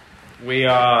We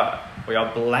are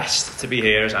blessed to be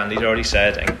here, as Andy's already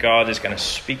said, and God is going to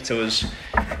speak to us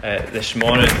this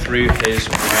morning through his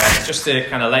word. Just to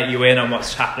kind of let you in on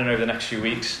what's happening over the next few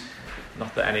weeks.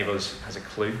 Not that any of us has a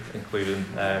clue, including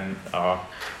our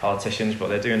politicians, but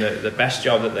they're doing the best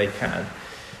job that they can.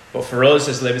 But for us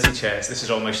as Liberty Church, this is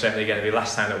almost certainly going to be the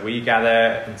last time that we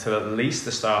gather until at least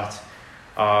the start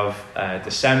of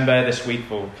December. This week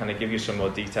we'll kind of give you some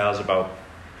more details about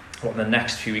what the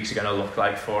next few weeks are going to look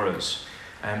like for us.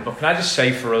 But can I just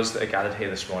say for us that are gathered here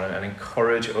this morning and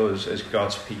encourage us as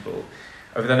God's people,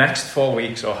 over the next 4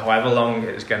 weeks or however long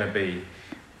it is going to be,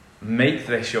 make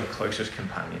this your closest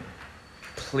companion.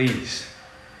 Please.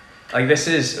 Like this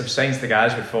is, I was saying to the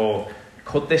guys before,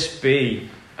 could this be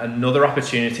another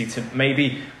opportunity to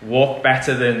maybe walk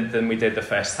better than we did the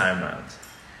first time round?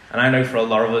 And I know for a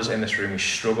lot of us in this room, we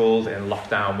struggled in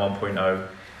lockdown 1.0.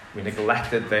 We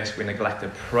neglected this, we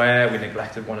neglected prayer, we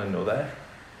neglected one another.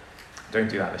 Don't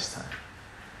do that this time.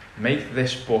 Make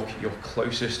this book your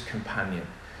closest companion.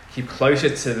 Keep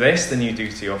closer to this than you do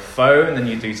to your phone, than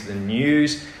you do to the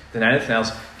news, than anything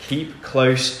else. Keep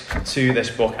close to this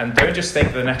book. And don't just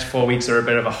think the next 4 weeks are a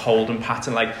bit of a holding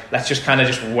pattern, like let's just kind of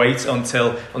just wait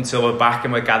until we're back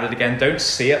and we're gathered again. Don't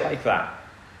see it like that.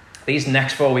 These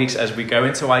next 4 weeks as we go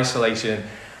into isolation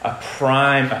are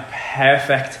prime, a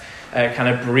perfect kind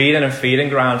of breeding and feeding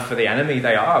ground for the enemy.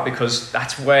 They are, because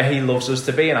that's where he loves us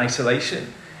to be, in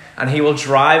isolation. And he will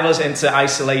drive us into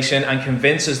isolation and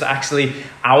convince us that actually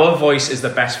our voice is the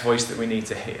best voice that we need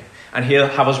to hear. And he'll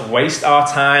have us waste our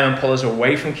time and pull us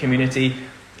away from community.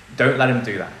 Don't let him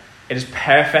do that. It is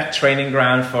perfect training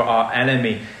ground for our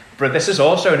enemy. But this is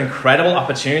also an incredible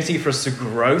opportunity for us to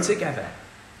grow together.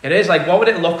 It is. Like, what would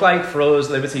it look like for us,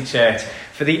 Liberty Church,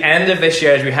 for the end of this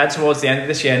year, as we head towards the end of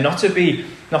this year, not to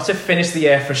finish the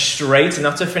year frustrated,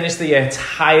 not to finish the year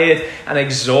tired and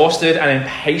exhausted and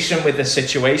impatient with the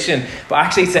situation, but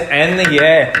actually to end the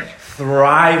year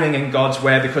thriving in God's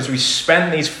word, because we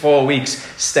spent these 4 weeks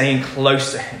staying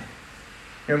close to him.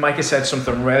 You know, Micah said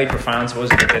something really profound to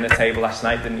us at the dinner table last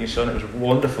night, didn't you, son? It was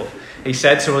wonderful. He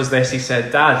said to us this, he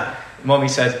said, Dad, Mum, he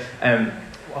said,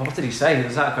 what did he say?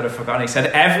 I could have forgotten. He said,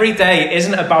 every day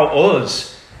isn't about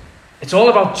us. It's all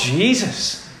about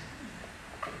Jesus.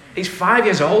 He's 5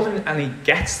 years old and he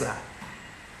gets that.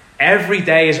 Every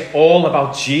day is all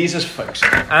about Jesus, folks.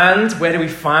 And where do we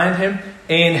find him?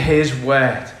 In his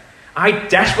word. I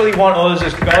desperately want us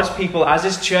as God's people, as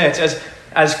his church,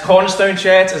 as Cornerstone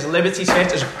Church, as Liberty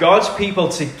Church, as God's people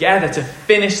together to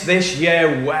finish this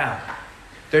year well.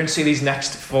 Don't see these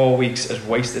next 4 weeks as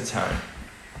wasted time.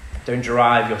 Don't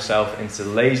drive yourself into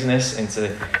laziness,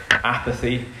 into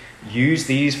apathy. Use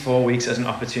these 4 weeks as an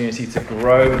opportunity to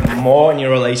grow more in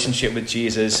your relationship with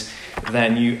Jesus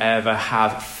than you ever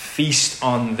have. Feast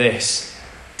on this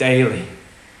daily.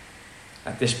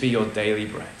 Let this be your daily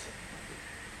bread.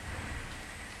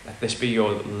 Let this be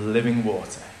your living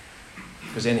water.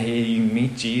 Because in here you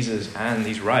meet Jesus, and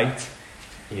he's right.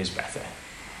 He is better.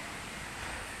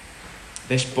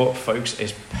 This book, folks,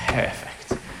 is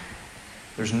perfect.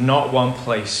 There's not one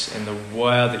place in the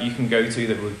world that you can go to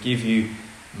that will give you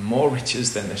more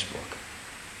riches than this book.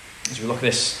 As we look at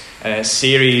this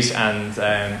series, and go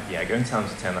and tell them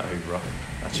to turn that Hoover off.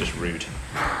 That's just rude.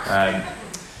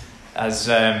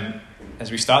 As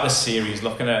we start this series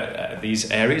looking at these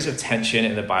areas of tension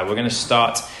in the Bible, we're going to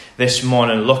start this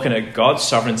morning looking at God's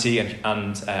sovereignty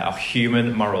and our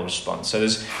human moral response. So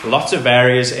there's lots of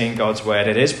areas in God's word.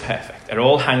 It is perfect. It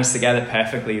all hangs together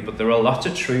perfectly, but there are lots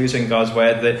of truths in God's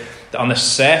word that on the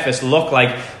surface look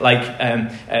like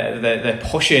they're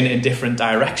pushing in different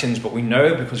directions, but we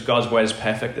know because God's word is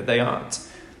perfect that they aren't.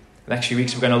 The next few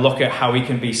weeks we're going to look at how we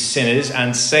can be sinners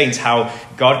and saints, how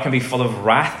God can be full of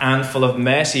wrath and full of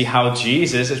mercy, how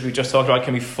Jesus, as we just talked about,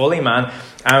 can be fully man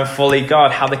and fully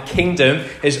God, how the kingdom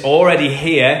is already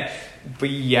here, but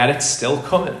yet it's still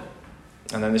coming.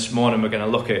 And then this morning we're going to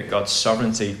look at God's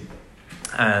sovereignty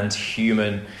and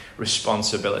human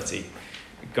responsibility.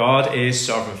 God is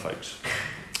sovereign, folks.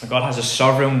 God has a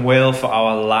sovereign will for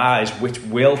our lives, which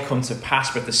will come to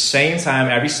pass. But at the same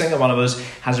time, every single one of us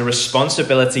has a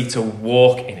responsibility to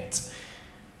walk in it.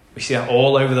 We see that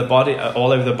all over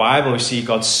the Bible. We see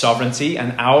God's sovereignty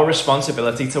and our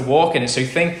responsibility to walk in it. So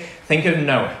think of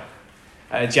Noah.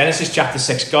 Genesis chapter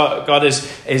 6, God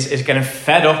is getting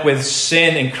fed up with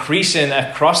sin increasing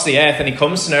across the earth, and he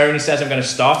comes to Noah and he says, I'm going to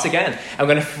start again. I'm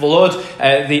going to flood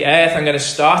the earth. I'm going to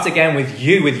start again with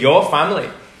you, with your family.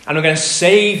 And I'm going to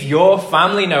save your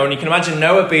family, Noah. And you can imagine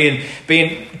Noah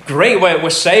being great. We're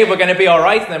saved. We're going to be all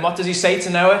right. And then what does he say to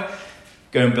Noah?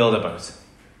 Go and build a boat.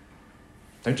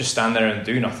 Don't just stand there and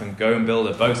do nothing. Go and build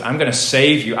a boat. I'm going to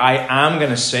save you. I am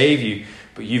going to save you.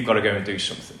 But you've got to go and do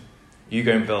something. You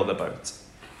go and build a boat.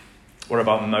 What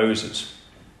about Moses?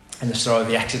 In the story of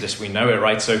the Exodus, we know it,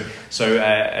 right? So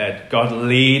God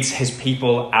leads his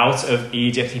people out of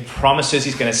Egypt. He promises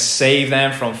he's going to save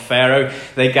them from Pharaoh.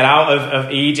 They get out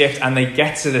of Egypt and they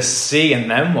get to the sea,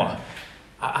 and then what?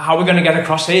 How are we going to get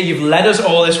across here? You've led us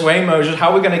all this way, Moses.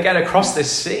 How are we going to get across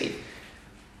this sea?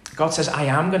 God says, I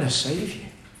am going to save you.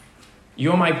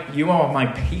 You are my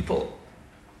people.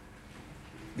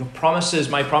 My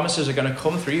promises are going to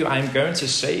come through you. I am going to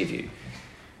save you.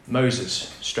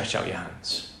 Moses, stretch out your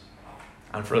hands.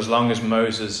 And for as long as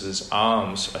Moses'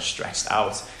 arms are stretched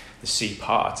out, the sea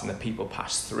parts and the people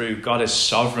pass through. God is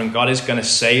sovereign. God is going to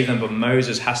save them, but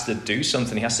Moses has to do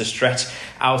something. He has to stretch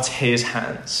out his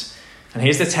hands. And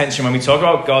here's the tension when we talk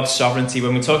about God's sovereignty,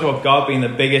 when we talk about God being the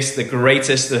biggest, the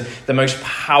greatest, the most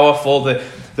powerful,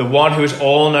 the one who is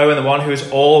all-knowing, the one who is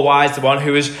all-wise, the one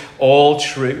who is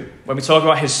all-true. When we talk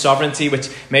about his sovereignty, which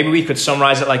maybe we could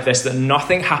summarize it like this, that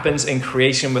nothing happens in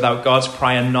creation without God's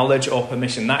prior knowledge or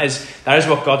permission. That is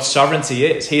what God's sovereignty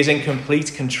is. He is in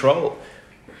complete control.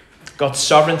 God's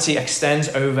sovereignty extends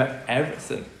over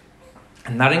everything.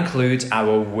 And that includes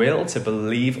our will to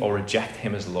believe or reject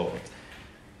him as Lord.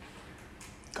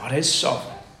 God is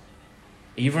sovereign,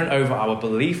 even over our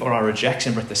belief or our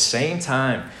rejection. But at the same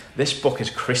time, this book is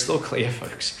crystal clear,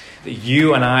 folks, that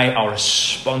you and I are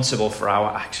responsible for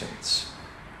our actions.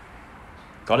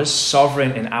 God is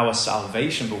sovereign in our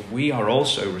salvation, but we are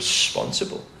also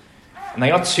responsible. And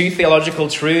they are two theological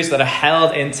truths that are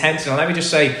held in tension. And let me just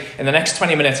say, in the next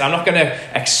 20 minutes, I'm not going to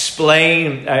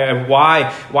explain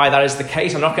why that is the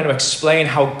case. I'm not going to explain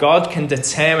how God can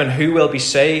determine who will be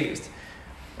saved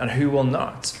and who will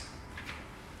not.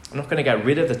 I'm not going to get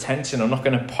rid of the tension. I'm not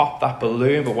going to pop that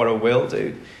balloon, but what I will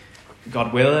do,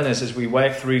 God willing, is as we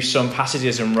work through some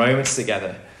passages in Romans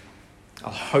together,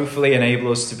 I'll hopefully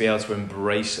enable us to be able to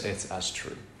embrace it as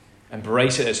true.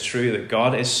 Embrace it as true that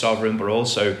God is sovereign, but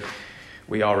also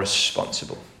we are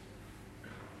responsible.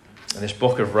 In this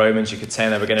book of Romans, you could turn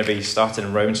there, we're going to be starting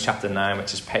in Romans chapter 9,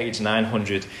 which is page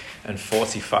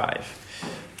 945.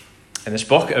 In this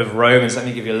book of Romans, let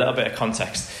me give you a little bit of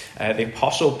context. The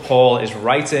Apostle Paul is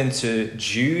writing to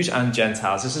Jews and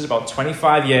Gentiles. This is about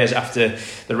 25 years after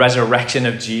the resurrection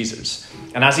of Jesus.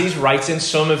 And as he's writing,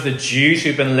 some of the Jews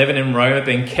who've been living in Rome have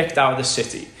been kicked out of the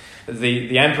city.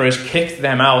 The emperor has kicked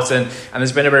them out, and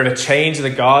there's been a bit of a change of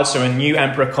the guard. So a new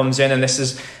emperor comes in, and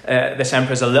this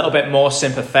emperor is a little bit more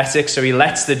sympathetic, so he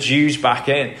lets the Jews back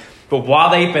in. But while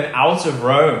they've been out of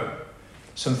Rome,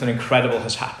 something incredible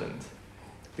has happened.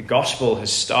 The gospel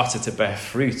has started to bear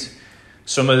fruit.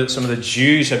 Some of the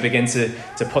Jews have begun to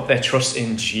put their trust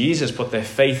in Jesus, put their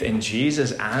faith in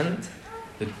Jesus, and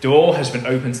the door has been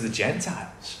opened to the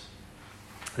Gentiles.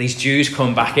 These Jews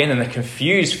come back in and they're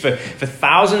confused. For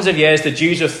thousands of years, the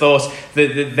Jews have thought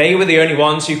that they were the only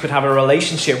ones who could have a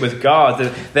relationship with God.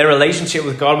 That their relationship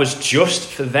with God was just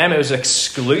for them. It was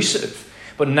exclusive.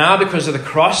 But now, because of the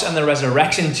cross and the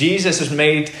resurrection, Jesus has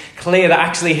made clear that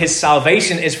actually his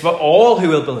salvation is for all who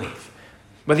will believe.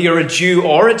 Whether you're a Jew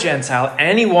or a Gentile,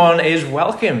 anyone is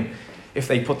welcome if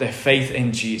they put their faith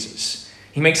in Jesus.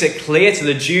 He makes it clear to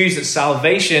the Jews that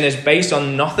salvation is based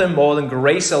on nothing more than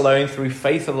grace alone, through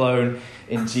faith alone,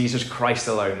 in Jesus Christ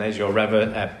alone. There's your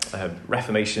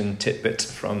Reformation tidbit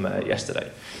from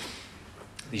yesterday.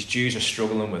 These Jews are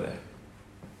struggling with it.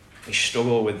 They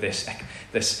struggle with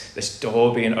this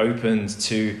door being opened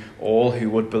to all who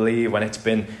would believe, when it's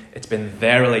been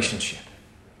their relationship.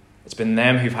 It's been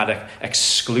them who've had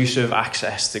exclusive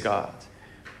access to God.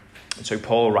 And so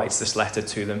Paul writes this letter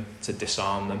to them to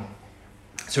disarm them,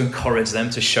 to encourage them,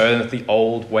 to show them that the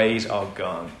old ways are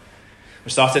gone. We're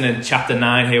starting in chapter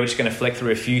 9 here, which is going to flick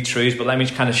through a few truths, but let me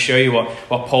just kind of show you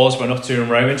what Paul's been up to in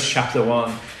Romans chapter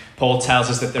 1. Paul tells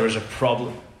us that there is a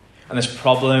problem, and this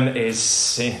problem is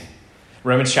sin.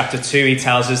 Romans chapter 2, he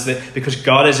tells us that because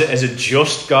God is a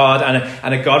just God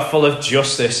and a God full of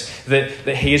justice,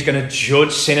 that he is going to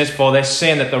judge sinners for their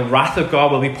sin, that the wrath of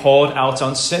God will be poured out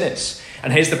on sinners.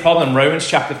 And here's the problem. Romans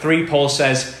chapter 3, Paul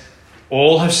says,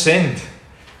 all have sinned.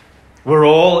 We're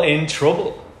all in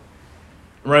trouble.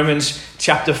 Romans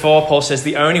chapter 4, Paul says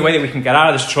the only way that we can get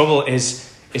out of this trouble is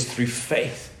through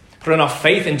faith. Put on our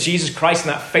faith in Jesus Christ,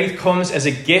 and that faith comes as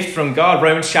a gift from God.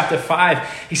 Romans chapter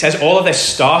 5, he says all of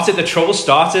this the trouble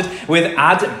started with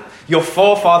Adam. Your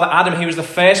forefather Adam, he was the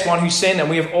first one who sinned, and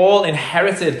we have all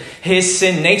inherited his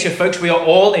sin nature. Folks, we are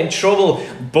all in trouble,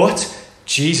 but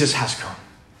Jesus has come.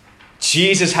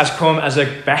 Jesus has come as a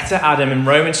better Adam in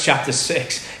Romans chapter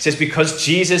 6. It says, because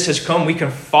Jesus has come, we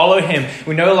can follow him.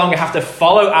 We no longer have to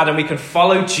follow Adam. We can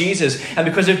follow Jesus. And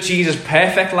because of Jesus'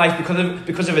 perfect life,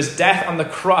 because of his death on the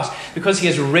cross, because he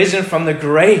has risen from the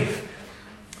grave,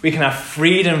 we can have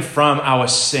freedom from our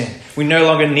sin. We no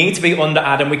longer need to be under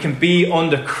Adam. We can be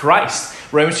under Christ.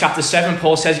 Romans chapter 7,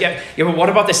 Paul says, yeah, but what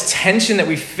about this tension that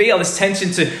we feel? This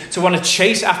tension to want to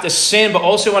chase after sin, but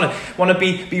also want to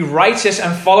be righteous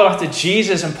and follow after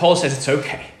Jesus. And Paul says it's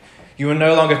okay. You are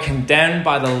no longer condemned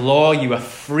by the law. You are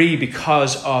free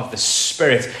because of the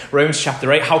Spirit. Romans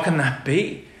chapter 8, how can that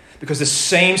be? Because the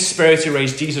same Spirit who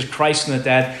raised Jesus Christ from the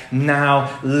dead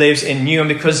now lives in you. And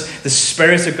because the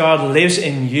Spirit of God lives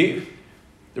in you,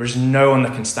 there is no one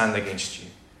that can stand against you.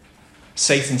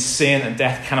 Satan's sin and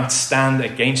death cannot stand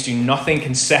against you. Nothing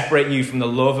can separate you from the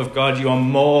love of God. You are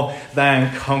more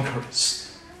than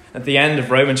conquerors. At the end of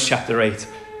Romans chapter 8,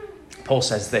 Paul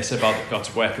says this about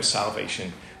God's work of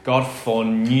salvation. God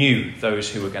foreknew those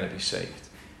who were going to be saved.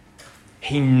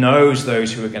 He knows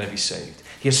those who are going to be saved.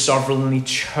 He has sovereignly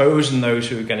chosen those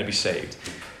who are going to be saved.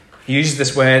 He uses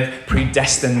this word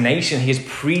predestination. He has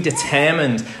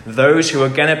predetermined those who are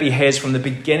going to be his from the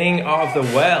beginning of the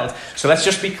world. So let's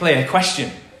just be clear.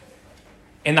 Question.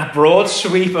 In that broad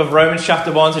sweep of Romans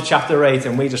chapter 1 to chapter 8,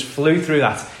 and we just flew through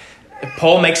that,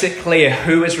 Paul makes it clear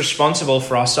who is responsible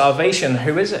for our salvation.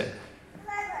 Who is it?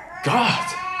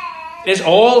 God. It is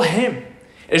all him.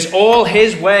 It is all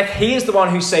his work. He is the one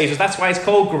who saves us. That's why it's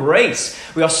called grace.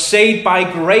 We are saved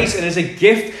by grace. It is a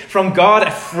gift from God,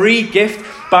 a free gift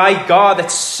by God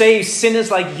that saves sinners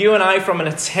like you and I from an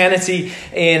eternity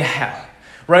in hell.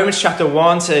 Romans chapter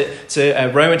 1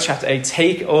 to Romans chapter 8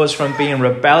 take us from being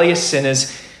rebellious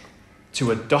sinners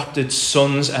to adopted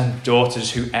sons and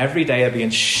daughters who every day are being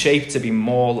shaped to be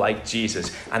more like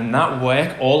Jesus. And that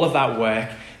work, all of that work,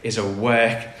 is a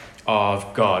work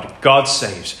of God. God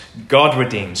saves, God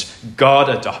redeems, God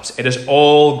adopts. It is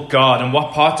all God. And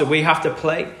what part do we have to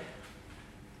play?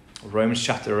 Romans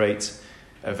chapter 8,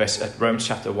 Romans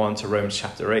chapter 1 to Romans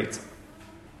chapter 8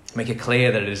 make it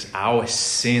clear that it is our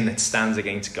sin that stands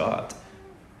against God.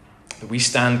 That we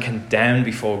stand condemned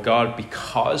before God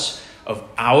because of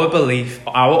our belief,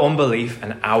 our unbelief,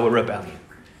 and our rebellion.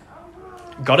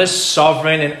 God is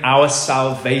sovereign in our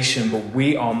salvation, but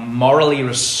we are morally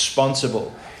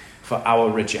responsible for our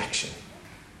rejection.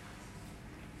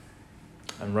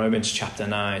 And Romans chapter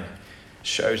 9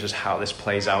 shows us how this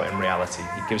plays out in reality.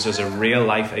 He gives us a real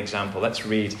life example. Let's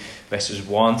read verses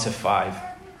 1 to 5.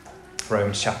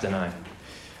 Romans chapter 9.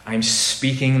 I am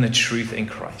speaking the truth in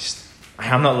Christ. I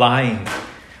am not lying.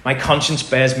 My conscience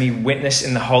bears me witness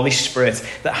in the Holy Spirit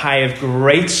that I have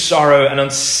great sorrow and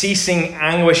unceasing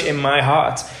anguish in my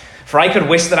heart. For I could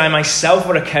wish that I myself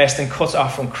were accursed and cut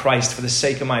off from Christ for the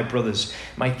sake of my brothers,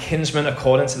 my kinsmen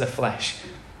according to the flesh.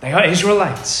 They are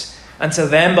Israelites, and to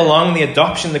them belong the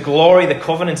adoption, the glory, the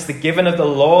covenants, the giving of the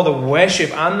law, the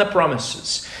worship, and the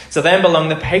promises. To them belong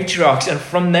the patriarchs, and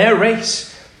from their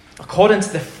race, according to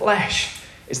the flesh,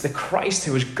 is the Christ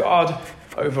who is God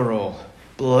over all,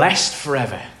 blessed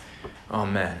forever.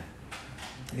 Amen.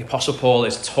 The Apostle Paul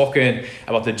is talking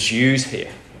about the Jews here,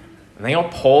 and they are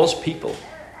Paul's people.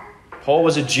 Paul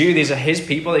was a Jew. These are his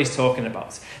people that he's talking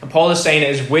about. And Paul is saying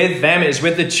it is with them, it is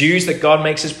with the Jews that God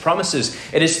makes his promises.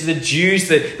 It is to the Jews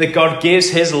that God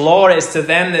gives his law. It is to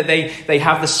them that they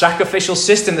have the sacrificial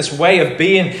system, this way of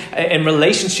being in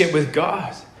relationship with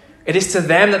God. It is to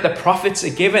them that the prophets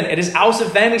are given. It is out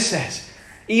of them, he says,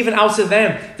 even out of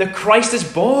them, that Christ is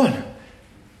born.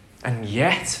 And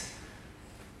yet,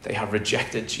 they have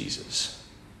rejected Jesus.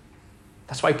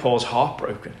 That's why Paul's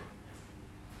heartbroken.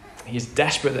 He is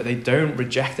desperate that they don't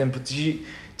reject him. But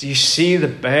do you see the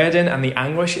burden and the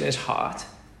anguish in his heart?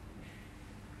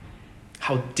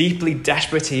 How deeply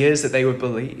desperate he is that they would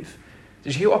believe.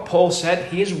 Did you hear what Paul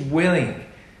said? He is willing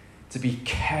to be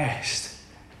cursed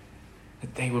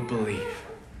that they would believe.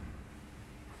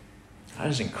 That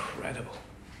is incredible.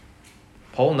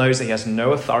 Paul knows that he has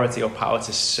no authority or power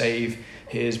to save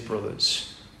his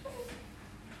brothers.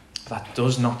 But that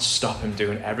does not stop him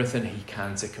doing everything he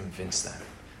can to convince them.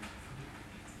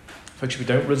 Folks, we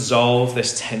don't resolve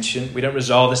this tension. We don't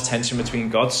resolve this tension between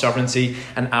God's sovereignty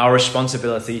and our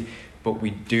responsibility, but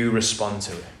we do respond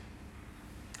to it.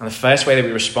 And the first way that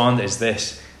we respond is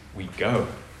this: we go.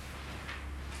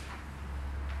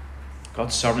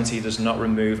 God's sovereignty does not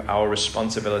remove our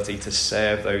responsibility to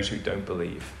serve those who don't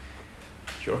believe.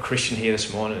 If you're a Christian here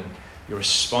this morning, your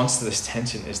response to this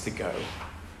tension is to go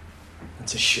and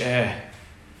to share.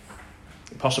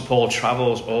 The Apostle Paul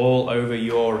travels all over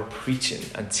Europe preaching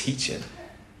and teaching.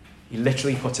 He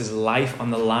literally puts his life on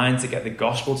the line to get the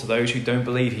gospel to those who don't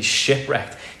believe. He's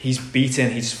shipwrecked. He's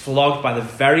beaten. He's flogged by the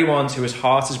very ones who his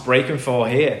heart is breaking for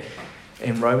here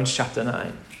in Romans chapter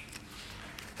 9.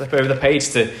 Flip over the page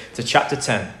to chapter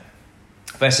 10.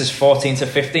 Verses 14 to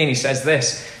 15, he says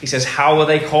this. He says, how will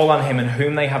they call on him in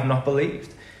whom they have not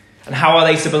believed? And how are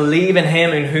they to believe in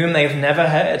him in whom they have never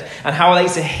heard? And how are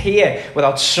they to hear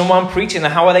without someone preaching?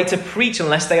 And how are they to preach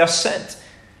unless they are sent?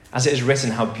 As it is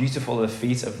written, how beautiful are the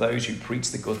feet of those who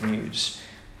preach the good news.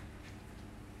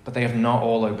 But they have not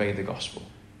all obeyed the gospel.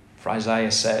 For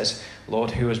Isaiah says,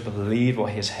 Lord, who has believed what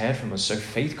he has heard from us? So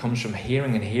faith comes from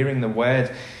hearing, and hearing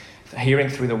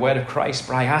through the word of Christ.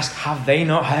 But I ask, have they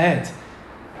not heard?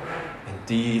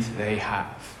 Indeed, they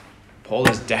have. Paul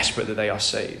is desperate that they are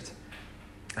saved.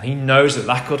 And he knows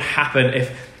that could happen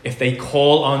if they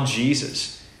call on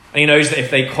Jesus. And he knows that if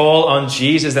they call on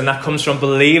Jesus, then that comes from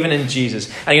believing in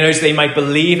Jesus. And he knows they might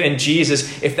believe in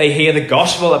Jesus if they hear the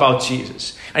gospel about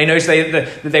Jesus. And he knows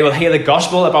that they will hear the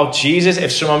gospel about Jesus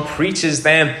if someone preaches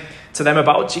to them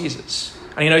about Jesus.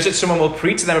 And he knows that someone will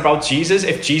preach to them about Jesus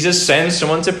if Jesus sends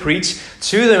someone to preach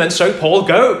to them. And so Paul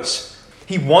goes.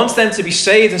 He wants them to be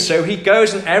saved, and so he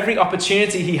goes, and every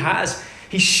opportunity he has,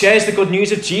 he shares the good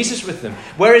news of Jesus with them.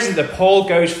 Where is it that Paul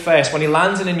goes first? When he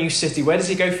lands in a new city, where does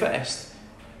he go first?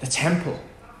 The temple.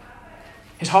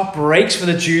 His heart breaks for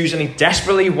the Jews, and he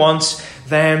desperately wants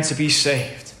them to be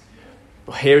saved.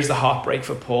 But here is the heartbreak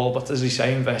for Paul. What does he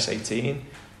say in verse 18?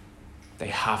 They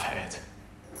have heard.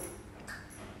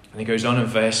 And he goes on in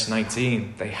verse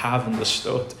 19, they have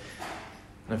understood.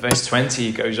 And in verse 20,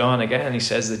 he goes on again, and he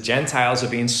says the Gentiles are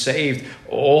being saved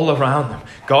all around them.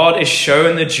 God is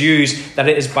showing the Jews that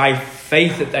it is by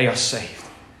faith that they are saved.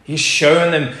 He's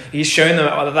showing them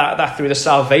that through the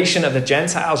salvation of the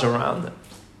Gentiles around them.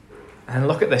 And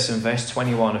look at this in verse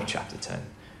 21 of chapter 10.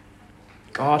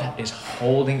 God is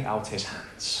holding out his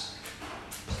hands,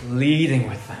 pleading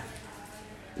with them,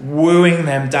 wooing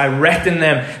them, directing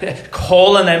them,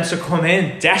 calling them to come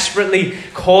in, desperately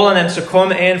calling them to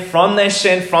come in from their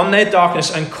sin, from their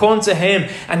darkness, and come to him.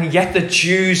 And yet the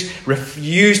Jews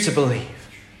refuse to believe.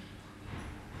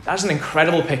 That's an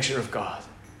incredible picture of God,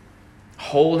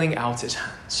 holding out his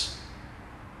hands.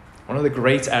 One of the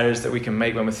great errors that we can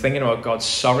make when we're thinking about God's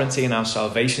sovereignty and our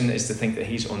salvation is to think that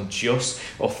he's unjust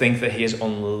or think that he is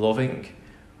unloving.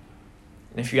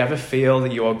 And if you ever feel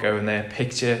that you are going there,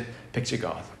 picture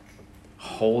God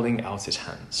holding out his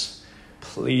hands,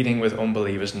 pleading with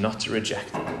unbelievers not to reject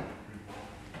him.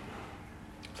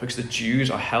 Folks, the Jews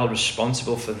are held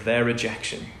responsible for their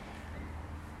rejection.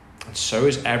 And so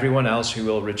is everyone else who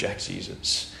will reject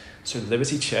Jesus. So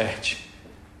Liberty Church,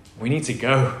 we need to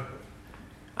go.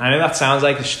 I know that sounds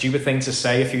like a stupid thing to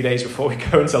say a few days before we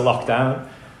go into lockdown.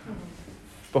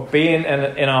 But being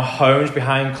in our homes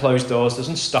behind closed doors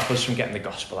doesn't stop us from getting the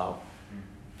gospel out.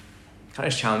 Can I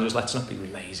just challenge us? Let's not be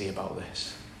lazy about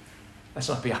this. Let's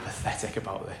not be apathetic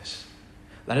about this.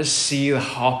 Let us see the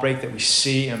heartbreak that we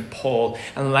see in Paul,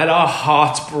 and let our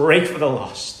hearts break for the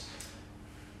lost.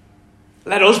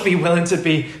 Let us be willing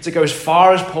to go as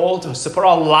far as Paul does, to put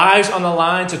our lives on the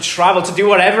line, to travel, to do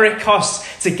whatever it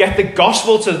costs to get the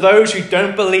gospel to those who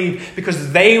don't believe,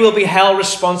 because they will be held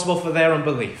responsible for their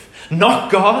unbelief.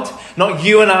 Not God, not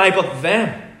you and I, but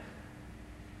them.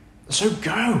 So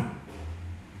go.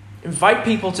 Invite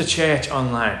people to church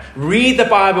online. Read the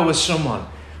Bible with someone.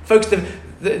 Folks, the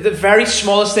very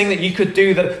smallest thing that you could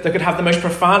do that could have the most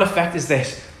profound effect is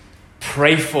this.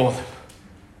 Pray for them.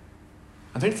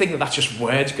 I don't think that that's just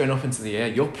words going up into the air.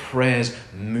 Your prayers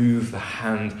move the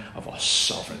hand of our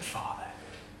sovereign Father.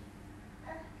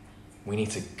 We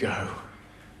need to go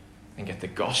and get the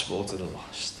gospel to the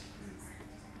lost.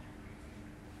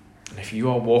 And if you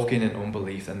are walking in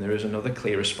unbelief, then there is another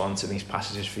clear response in these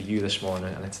passages for you this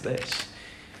morning, and it's this.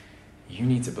 You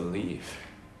need to believe.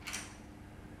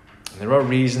 And there are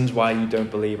reasons why you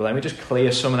don't believe. But let me just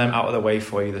clear some of them out of the way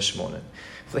for you this morning.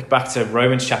 Flick back to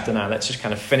Romans chapter 9. Let's just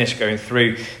kind of finish going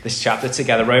through this chapter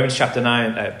together. Romans chapter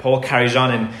 9, Paul carries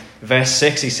on in verse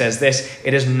 6. He says this,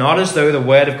 "It is not as though the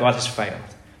word of God has failed.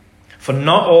 For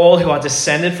not all who are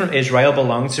descended from Israel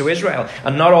belong to Israel,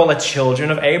 and not all are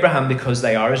children of Abraham because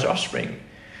they are his offspring.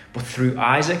 But through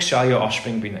Isaac shall your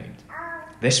offspring be named.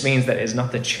 This means that it is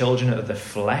not the children of the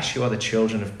flesh who are the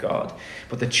children of God,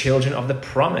 but the children of the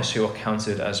promise who are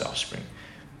counted as offspring.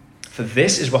 For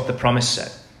this is what the promise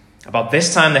said. About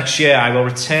this time next year I will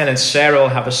return, and Sarah will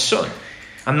have a son.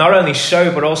 And not only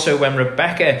so, but also when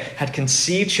Rebekah had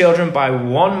conceived children by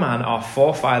one man, our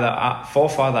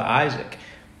forefather Isaac,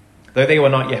 though they were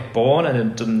not yet born and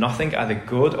had done nothing, either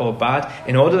good or bad,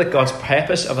 in order that God's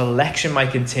purpose of election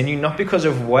might continue, not because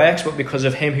of works, but because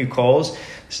of him who calls.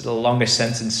 This is the longest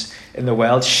sentence in the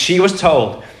world. She was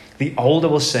told, the older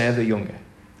will serve the younger.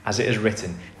 As it is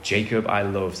written, Jacob I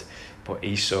loved, but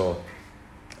Esau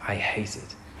I hated.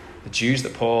 The Jews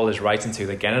that Paul is writing to,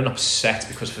 they're getting upset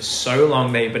because for so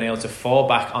long they've been able to fall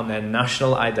back on their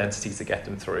national identity to get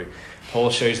them through.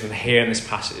 Paul shows them here in this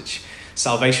passage.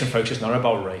 Salvation, folks, is not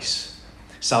about race.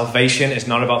 Salvation is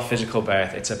not about physical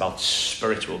birth. It's about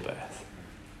spiritual birth.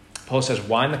 Paul says,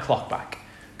 wind the clock back.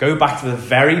 Go back to the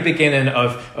very beginning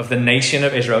of the nation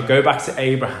of Israel. Go back to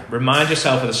Abraham. Remind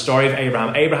yourself of the story of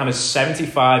Abraham. Abraham is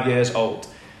 75 years old.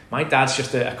 My dad's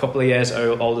just a couple of years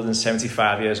older than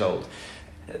 75 years old.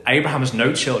 Abraham has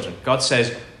no children. God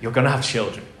says, you're going to have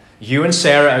children. You and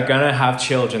Sarah are going to have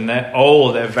children. They're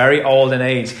old. They're very old in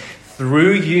age.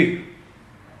 Through you,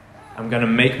 I'm going to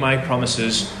make my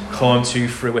promises come to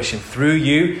fruition. Through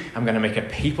you, I'm going to make a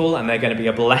people, and they're going to be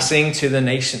a blessing to the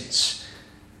nations.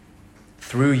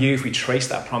 Through you, if we trace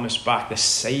that promise back, the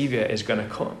Savior is going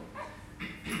to come.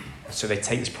 So they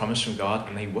take this promise from God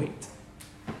and they wait.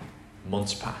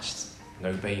 Months passed,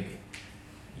 no baby.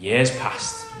 Years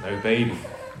passed, no baby.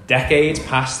 Decades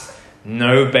passed,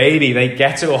 no baby. They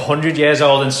get to 100 years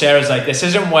old and Sarah's like, this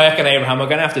isn't working, Abraham. We're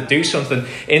going to have to do something.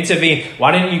 Intervene.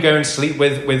 Why don't you go and sleep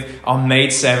with our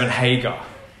maidservant Hagar?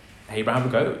 Abraham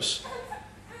goes.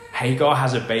 Hagar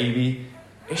has a baby,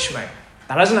 Ishmael.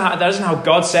 That isn't how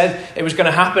God said it was going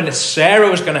to happen. Sarah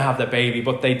was going to have the baby,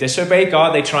 but they disobey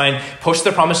God. They try and push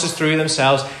the promises through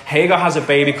themselves. Hagar has a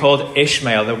baby called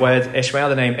Ishmael. The word Ishmael,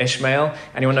 the name Ishmael,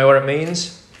 anyone know what it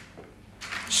means?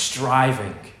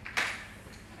 Striving.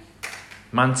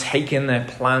 Man taking their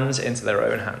plans into their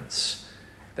own hands.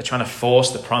 They're trying to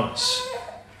force the promise.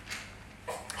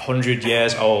 100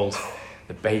 years old,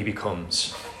 the baby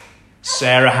comes.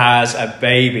 Sarah has a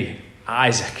baby,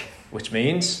 Isaac, which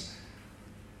means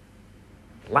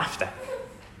laughter.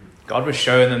 God was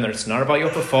showing them that it's not about your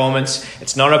performance.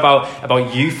 It's not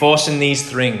about you forcing these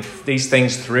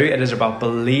things through. It is about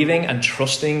believing and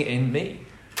trusting in me.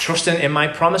 Trusting in my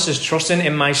promises. Trusting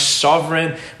in my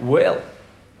sovereign will.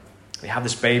 We have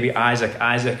this baby Isaac.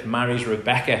 Isaac marries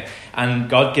Rebekah. And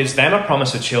God gives them a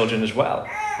promise of children as well.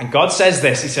 And God says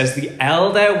this. He says, the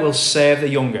elder will serve the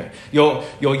younger. Your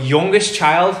youngest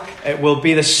child will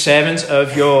be the servant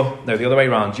of the other way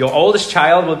around. Your oldest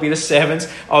child will be the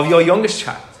servant of your youngest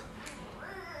child.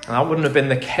 And that wouldn't have been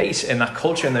the case in that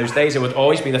culture in those days. It would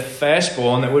always be the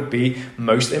firstborn that would be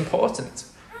most important.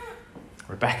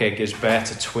 Rebekah gives birth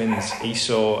to twins,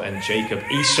 Esau and Jacob.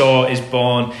 Esau is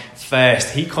born first.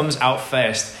 He comes out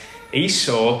first.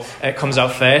 Esau comes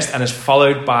out first and is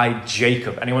followed by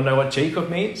Jacob. Anyone know what Jacob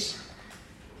means?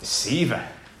 Deceiver.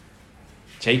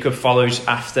 Jacob follows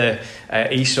after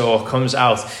Esau comes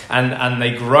out, and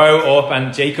they grow up,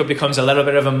 and Jacob becomes a little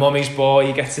bit of a mummy's boy.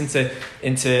 He gets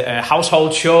into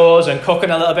household chores and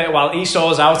cooking a little bit, while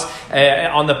Esau's out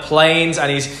on the plains,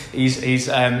 and he's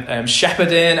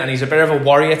shepherding, and he's a bit of a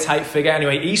warrior type figure.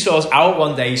 Anyway, Esau's out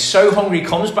one day. He's so hungry, he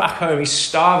comes back home. He's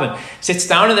starving. Sits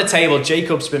down at the table.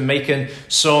 Jacob's been making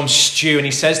some stew, and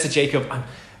he says to Jacob,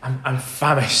 "I'm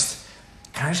famished.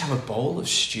 Can I just have a bowl of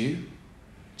stew?"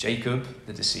 Jacob,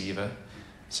 the deceiver,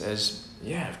 says,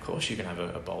 yeah, of course you can have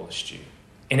a bowl of stew.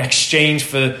 In exchange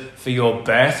for your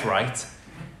birthright.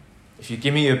 If you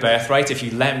give me your birthright, if you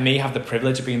let me have the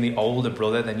privilege of being the older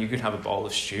brother, then you could have a bowl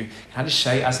of stew. Can I just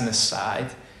say, as an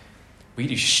aside, we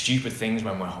do stupid things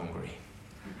when we're hungry.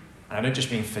 And I don't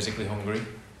just mean physically hungry.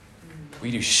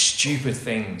 We do stupid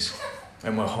things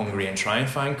when we're hungry and try and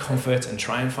find comfort and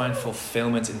try and find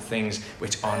fulfillment in things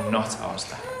which are not ours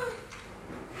to have.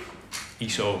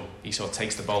 Esau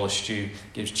takes the bowl of stew,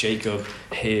 gives Jacob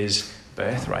his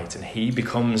birthright, and he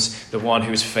becomes the one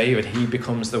who is favored. He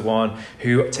becomes the one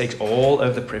who takes all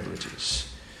of the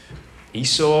privileges.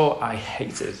 Esau, I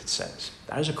hated, it says.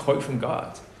 That is a quote from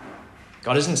God.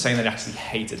 God isn't saying that he actually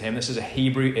hated him. This is a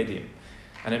Hebrew idiom,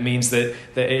 and it means that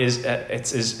it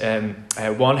is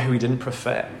one who he didn't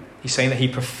prefer. He's saying that he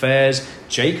prefers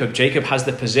Jacob. Jacob has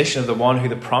the position of the one who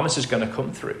the promise is going to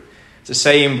come through. It's the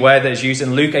same word that is used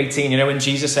in Luke 18. You know, when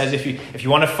Jesus says, if you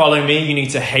want to follow me, you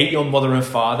need to hate your mother and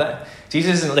father.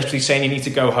 Jesus isn't literally saying you need to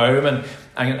go home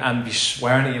and be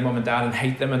swearing at your mum and dad and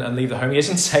hate them and leave the home. He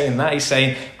isn't saying that. He's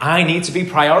saying, I need to be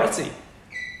priority.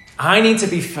 I need to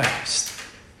be first.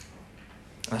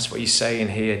 And that's what he's saying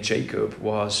here. Jacob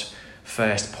was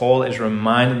first. Paul is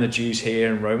reminding the Jews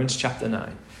here in Romans chapter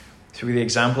 9. Through the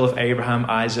example of Abraham,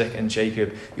 Isaac, and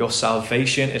Jacob, your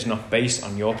salvation is not based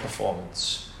on your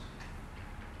performance.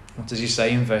 What does he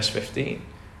say in verse 15?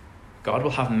 God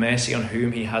will have mercy on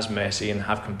whom he has mercy and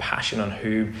have compassion on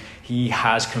whom he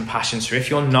has compassion. So if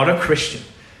you're not a Christian,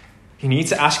 you need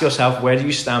to ask yourself, where do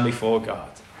you stand before God?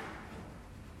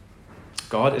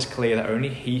 God is clear that only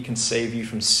he can save you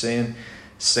from sin,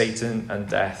 Satan, and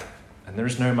death. And there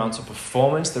is no amount of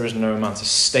performance, there is no amount of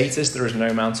status, there is no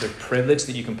amount of privilege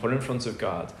that you can put in front of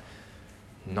God.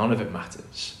 None of it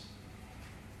matters.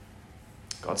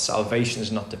 God's salvation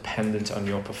is not dependent on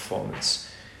your performance.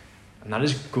 And that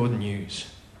is good news,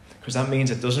 because that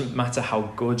means it doesn't matter how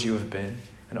good you have been.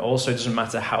 And it also doesn't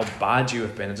matter how bad you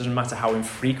have been. It doesn't matter how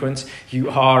infrequent you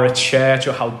are at church,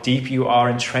 or how deep you are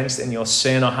entrenched in your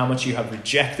sin, or how much you have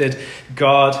rejected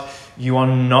God. You are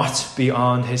not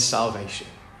beyond his salvation.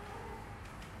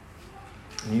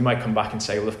 And you might come back and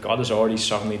say, well, if God has already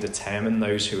sovereignly determined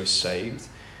those who are saved,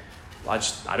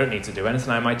 I don't need to do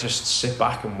anything. I might just sit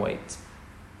back and wait.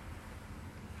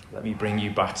 Let me bring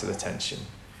you back to the tension.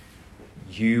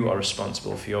 You are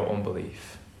responsible for your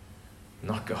unbelief,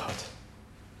 not God.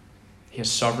 He has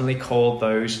sovereignly called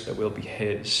those that will be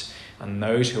his, and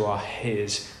those who are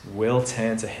his will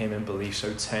turn to him in belief.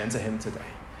 So turn to him today.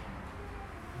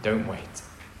 Don't wait.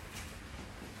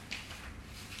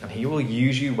 And he will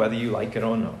use you whether you like it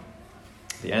or not.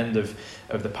 At the end of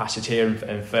the passage here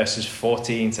in verses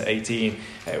 14 to 18,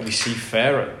 we see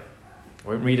Pharaoh. I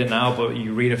won't read it now, but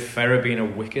you read of Pharaoh being a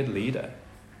wicked leader.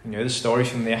 You know the story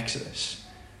from the Exodus.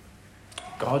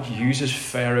 God uses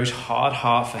Pharaoh's hard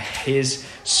heart for his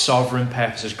sovereign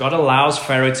purposes. God allows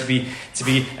Pharaoh to be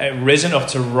risen up,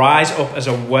 to rise up as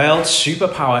a world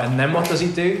superpower. And then what does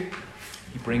he do?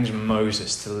 He brings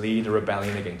Moses to lead a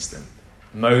rebellion against him.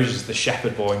 Moses, the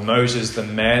shepherd boy. Moses, the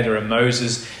murderer.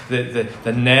 Moses,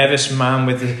 the nervous man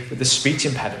with the speech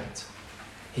impediment.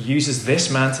 He uses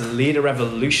this man to lead a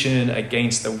revolution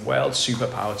against the world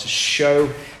superpower, to show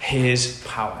his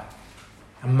power.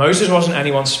 And Moses wasn't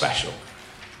anyone special,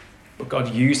 but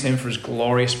God used him for his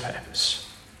glorious purpose.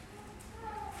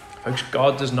 Folks,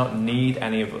 God does not need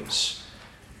any of us,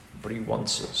 but he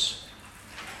wants us.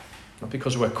 Not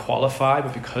because we're qualified,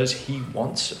 but because he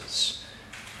wants us.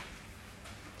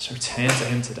 So turn to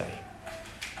him today.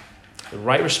 The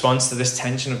right response to this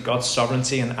tension of God's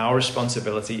sovereignty and our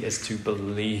responsibility is to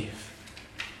believe.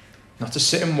 Not to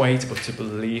sit and wait, but to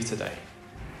believe today.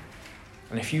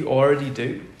 And if you already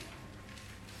do,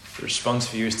 the response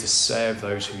for you is to serve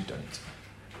those who don't.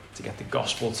 To get the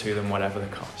gospel to them, whatever the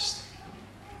cost.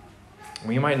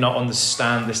 We might not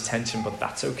understand this tension, but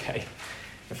that's okay.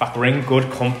 In fact, we're in good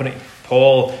company.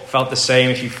 Paul felt the same.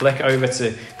 If you flick over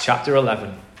to chapter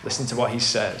 11, listen to what he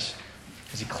says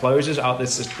as he closes out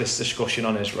this discussion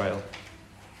on Israel.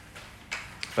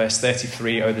 Verse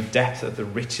 33, oh, the depth of the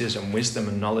riches and wisdom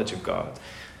and knowledge of God.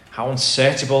 How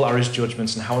unsearchable are his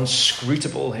judgments and how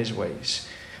inscrutable his ways.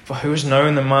 For who has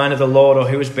known the mind of the Lord, or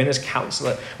who has been his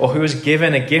counselor, or who has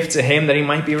given a gift to him that he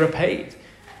might be repaid?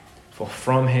 For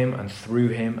from him and through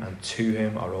him and to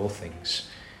him are all things.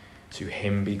 To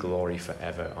him be glory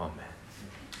forever. Amen.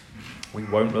 We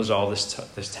won't resolve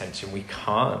this tension. We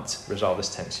can't resolve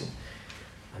this tension.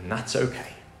 And that's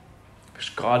okay. Because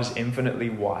God is infinitely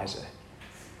wiser.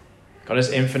 God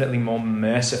is infinitely more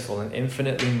merciful and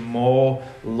infinitely more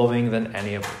loving than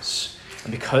any of us.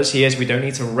 And because he is, we don't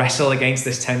need to wrestle against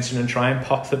this tension and try and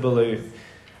pop the balloon.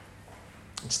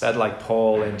 Instead, like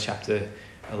Paul in chapter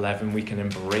 11, we can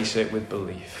embrace it with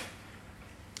belief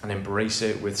and embrace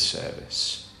it with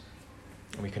service.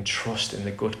 And we can trust in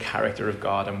the good character of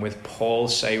God. And with Paul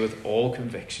say with all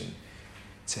conviction,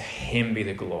 to him be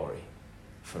the glory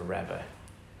forever.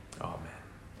 Amen.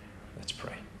 Let's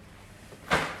pray.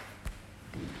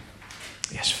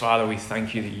 Yes, Father, we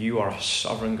thank you that you are a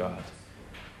sovereign God.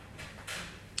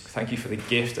 Thank you for the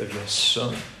gift of your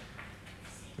Son.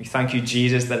 We thank you,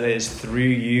 Jesus, that it is through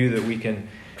you that we can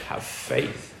have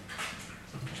faith.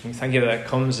 We thank you that it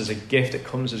comes as a gift, it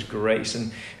comes as grace.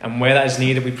 And where that is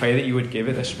needed, we pray that you would give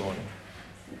it this morning.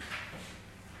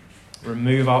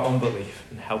 Remove our unbelief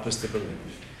and help us to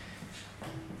believe.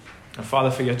 And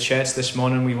Father, for your church this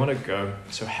morning, we want to go.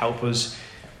 So help us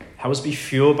be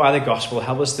fueled by the gospel.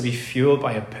 Help us to be fueled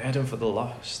by a burden for the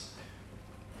lost.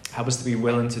 Help us to be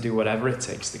willing to do whatever it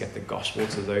takes to get the gospel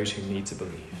to those who need to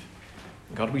believe.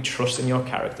 God, we trust in your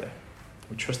character.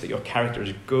 We trust that your character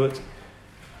is good.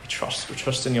 We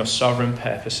trust in your sovereign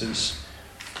purposes.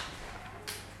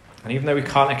 And even though we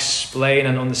can't explain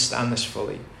and understand this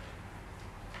fully,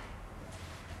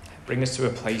 bring us to a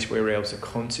place where we're able to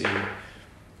come to you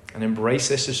and embrace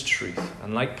this as truth.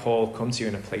 And like Paul, come to you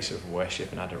in a place of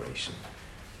worship and adoration.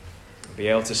 And be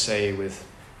able to say with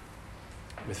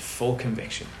full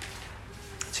conviction,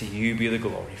 to you be the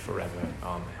glory forever.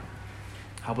 Amen.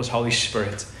 Help us, Holy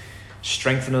Spirit,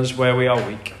 Strengthen us where we are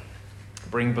weak.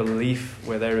 Bring belief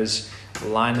where there is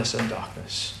blindness and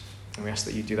darkness. And we ask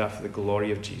that you do that for the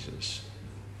glory of Jesus.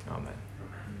 Amen.